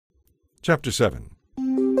Chapter 7.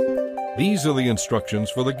 These are the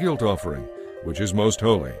instructions for the guilt offering, which is most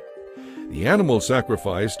holy. The animal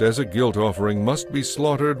sacrificed as a guilt offering must be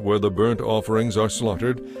slaughtered where the burnt offerings are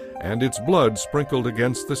slaughtered, and its blood sprinkled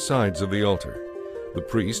against the sides of the altar. The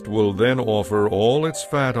priest will then offer all its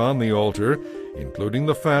fat on the altar, including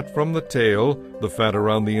the fat from the tail, the fat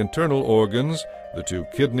around the internal organs, the 2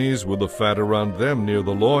 kidneys with the fat around them near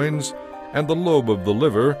the loins, and the lobe of the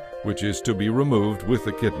liver, which is to be removed with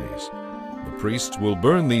the kidneys. The priests will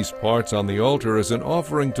burn these parts on the altar as an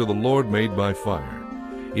offering to the Lord made by fire.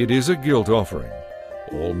 It is a guilt offering.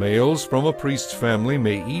 All males from a priest's family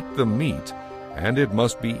may eat the meat, and it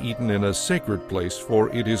must be eaten in a sacred place, for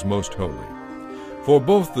it is most holy. For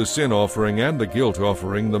both the sin offering and the guilt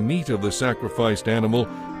offering, the meat of the sacrificed animal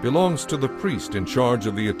belongs to the priest in charge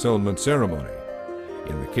of the atonement ceremony.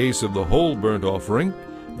 In the case of the whole burnt offering,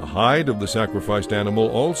 the hide of the sacrificed animal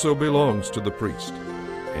also belongs to the priest.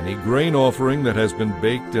 Any grain offering that has been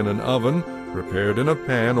baked in an oven, prepared in a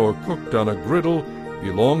pan, or cooked on a griddle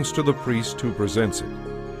belongs to the priest who presents it.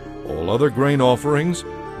 All other grain offerings,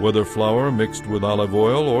 whether flour mixed with olive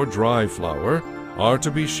oil or dry flour, are to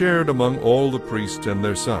be shared among all the priests and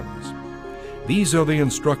their sons. These are the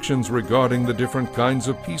instructions regarding the different kinds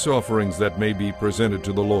of peace offerings that may be presented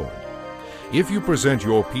to the Lord. If you present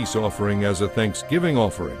your peace offering as a thanksgiving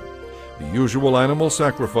offering, the usual animal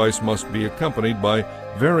sacrifice must be accompanied by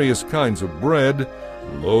various kinds of bread,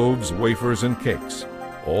 loaves, wafers, and cakes,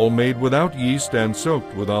 all made without yeast and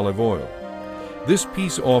soaked with olive oil. This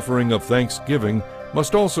peace offering of thanksgiving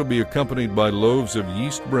must also be accompanied by loaves of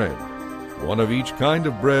yeast bread. One of each kind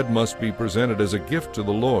of bread must be presented as a gift to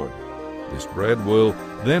the Lord. This bread will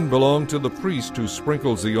then belong to the priest who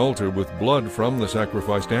sprinkles the altar with blood from the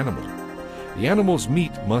sacrificed animal. The animal's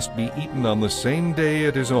meat must be eaten on the same day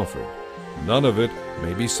it is offered. None of it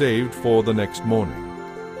may be saved for the next morning.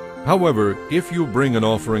 However, if you bring an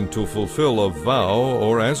offering to fulfill a vow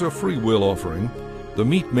or as a free will offering, the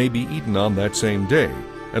meat may be eaten on that same day,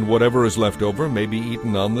 and whatever is left over may be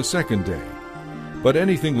eaten on the second day. But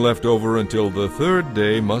anything left over until the 3rd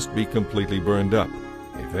day must be completely burned up.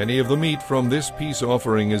 If any of the meat from this peace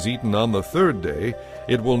offering is eaten on the 3rd day,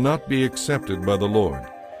 it will not be accepted by the Lord.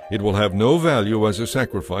 It will have no value as a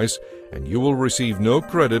sacrifice, and you will receive no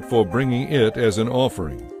credit for bringing it as an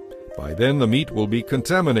offering. By then the meat will be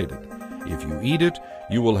contaminated. If you eat it,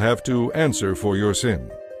 you will have to answer for your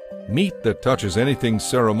sin. Meat that touches anything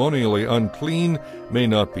ceremonially unclean may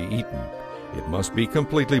not be eaten. It must be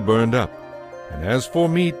completely burned up. And as for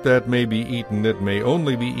meat that may be eaten, it may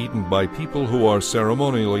only be eaten by people who are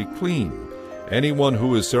ceremonially clean. Anyone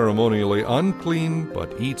who is ceremonially unclean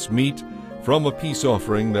but eats meat from a peace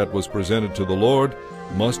offering that was presented to the Lord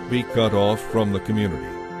must be cut off from the community.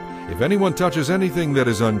 If anyone touches anything that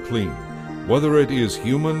is unclean, whether it is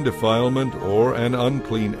human defilement or an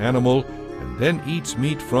unclean animal, and then eats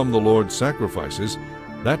meat from the Lord's sacrifices,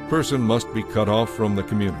 that person must be cut off from the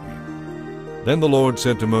community. Then the Lord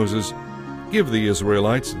said to Moses, "Give the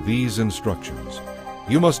Israelites these instructions.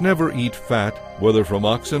 You must never eat fat, whether from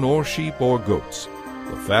oxen or sheep or goats.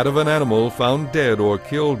 The fat of an animal found dead or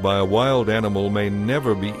killed by a wild animal may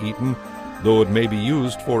never be eaten, though it may be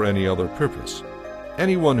used for any other purpose.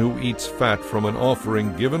 Anyone who eats fat from an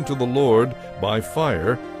offering given to the Lord by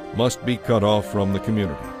fire must be cut off from the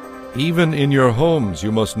community. Even in your homes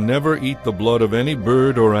you must never eat the blood of any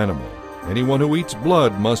bird or animal. Anyone who eats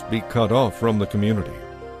blood must be cut off from the community."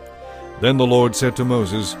 Then the Lord said to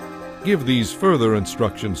Moses, "Give these further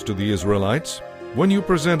instructions to the Israelites. When you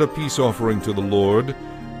present a peace offering to the Lord,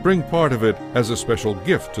 bring part of it as a special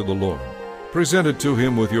gift to the Lord. Present it to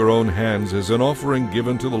him with your own hands as an offering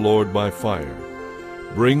given to the Lord by fire.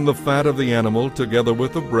 Bring the fat of the animal together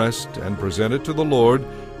with the breast and present it to the Lord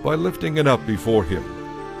by lifting it up before him.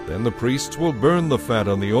 Then the priests will burn the fat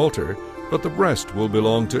on the altar, but the breast will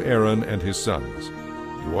belong to Aaron and his sons.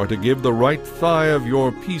 You are to give the right thigh of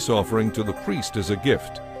your peace offering to the priest as a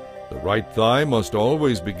gift. The right thigh must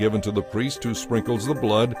always be given to the priest who sprinkles the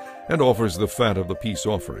blood and offers the fat of the peace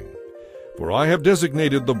offering. For I have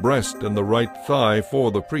designated the breast and the right thigh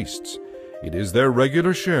for the priests. It is their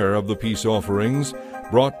regular share of the peace offerings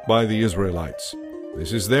brought by the Israelites.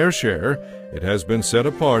 This is their share. It has been set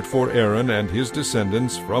apart for Aaron and his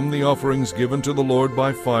descendants from the offerings given to the Lord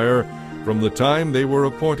by fire from the time they were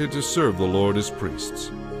appointed to serve the Lord as priests.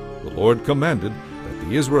 The Lord commanded that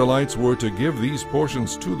the Israelites were to give these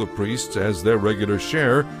portions to the priests as their regular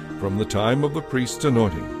share from the time of the priest's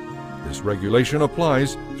anointing. This regulation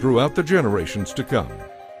applies throughout the generations to come.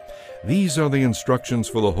 These are the instructions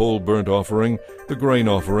for the whole burnt offering, the grain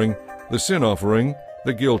offering, the sin offering,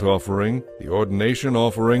 the guilt offering, the ordination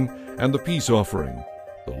offering, and the peace offering.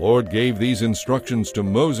 The Lord gave these instructions to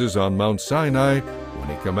Moses on Mount Sinai when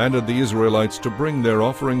he commanded the Israelites to bring their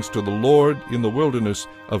offerings to the Lord in the wilderness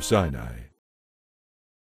of Sinai.